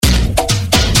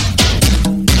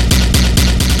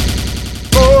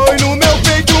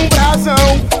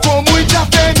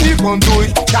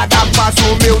Cada passo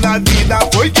meu na vida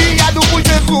foi guiado por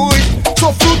Jesus.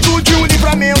 Sou fruto de um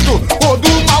livramento, todo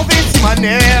mal vem se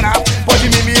maneira. Pode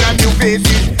me mirar 1000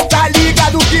 vezes, tá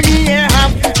ligado que me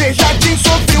erra. Veja quem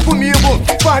sofreu comigo,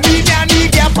 família,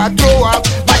 amiga e a patroa.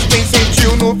 Mas quem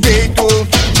sentiu no peito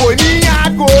foi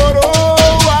minha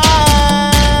coroa.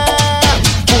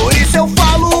 Por isso eu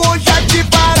falo hoje aqui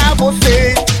para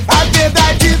vocês, a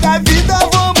verdade da vida,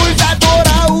 vamos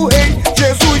adorar o Rei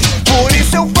Jesus. Por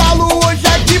isso eu falo hoje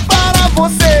aqui para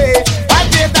vocês, a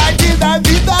verdade da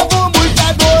vida, vamos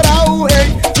adorar o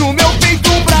Rei. No meu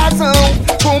peito um brasão,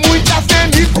 com muita fé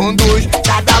me conduz.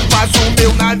 Cada passo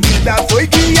meu na vida foi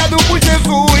guiado por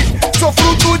Jesus. Sou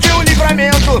fruto de um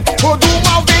livramento, todo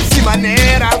mal vem se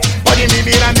maneira. Pode me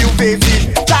mirar 1000 vezes,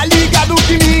 tá ligado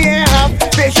que me erra.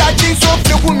 Veja quem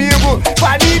sofreu comigo,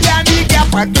 família, amiga e a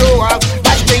patroa.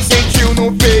 Mas quem sentiu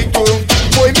no peito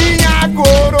foi minha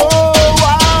coroa.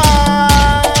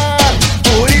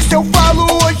 Por isso eu falo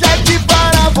hoje aqui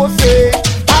para vocês,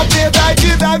 a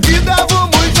verdade da vida,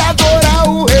 vamos adorar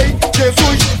o Rei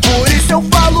Jesus. Por isso eu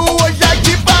falo hoje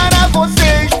aqui para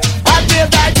vocês, a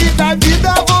verdade da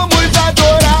vida, vamos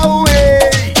adorar o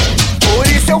Rei. Por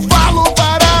isso eu falo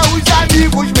para os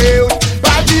amigos meus,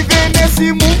 pra viver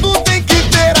nesse mundo tem que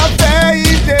ter a fé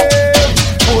em Deus.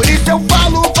 Por isso eu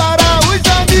falo para os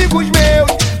amigos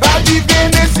meus, pra viver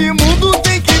nesse mundo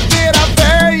tem que ter a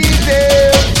fé em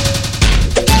Deus.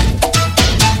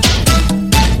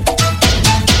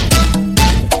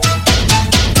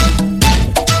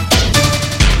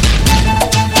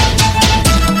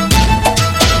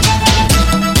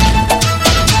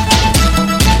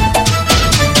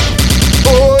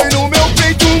 Foi no meu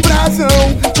peito um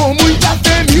brasão, com muita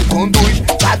fé me conduz.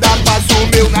 Cada passo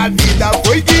meu na vida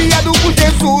foi guiado por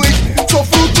Jesus. Sou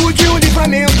fruto de um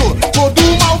livramento, todo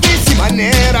mal vem se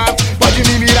maneira. Pode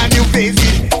me mirar 1000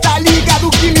 vezes, tá ligado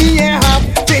que me erra.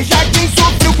 Veja quem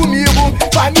sofreu comigo,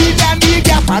 família, amiga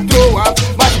e a patroa.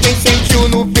 Mas quem sentiu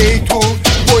no peito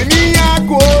foi minha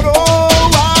coroa.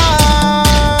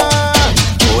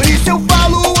 Por isso eu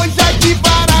falo hoje aqui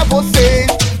para vocês,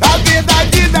 a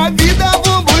verdade da vida,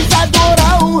 vamos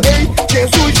adorar o Rei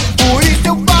Jesus. Por isso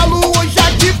eu falo hoje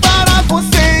aqui para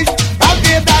vocês, a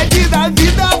verdade da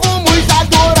vida, vamos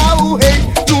adorar o Rei.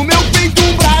 No meu peito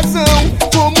um brasão,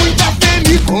 com muita fé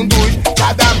me conduz.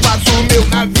 Cada passo meu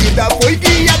na vida foi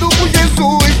guiado por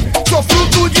Jesus. Sou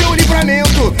fruto de um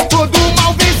livramento, todo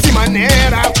mal vem se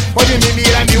maneira. Pode me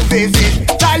mirar 1000 vezes,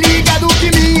 tá ligado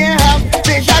que me erra.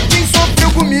 Veja quem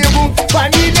sofreu comigo,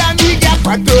 família, amiga e a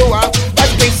patroa. Mas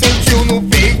quem sentiu no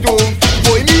peito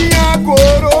foi minha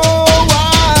coroa.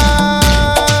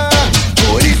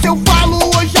 Por isso eu falo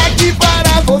hoje aqui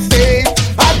para vocês,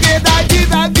 a verdade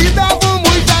da vida,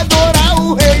 vamos adorar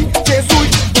o Rei Jesus.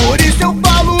 Por isso eu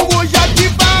falo hoje aqui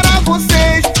para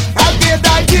vocês, a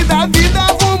verdade da vida,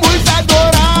 vamos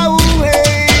adorar o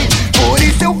Rei. Por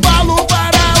isso eu falo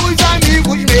para os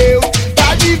amigos meus,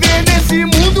 pra viver nesse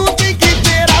mundo tem que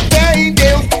ter a fé em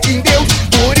Deus, em Deus.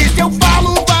 Por isso eu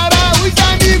falo para os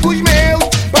amigos meus,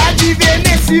 pra viver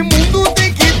nesse mundo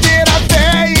tem que ter a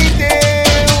fé em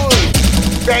Deus.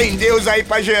 Fé em Deus aí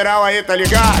pra geral aí, tá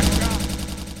ligado?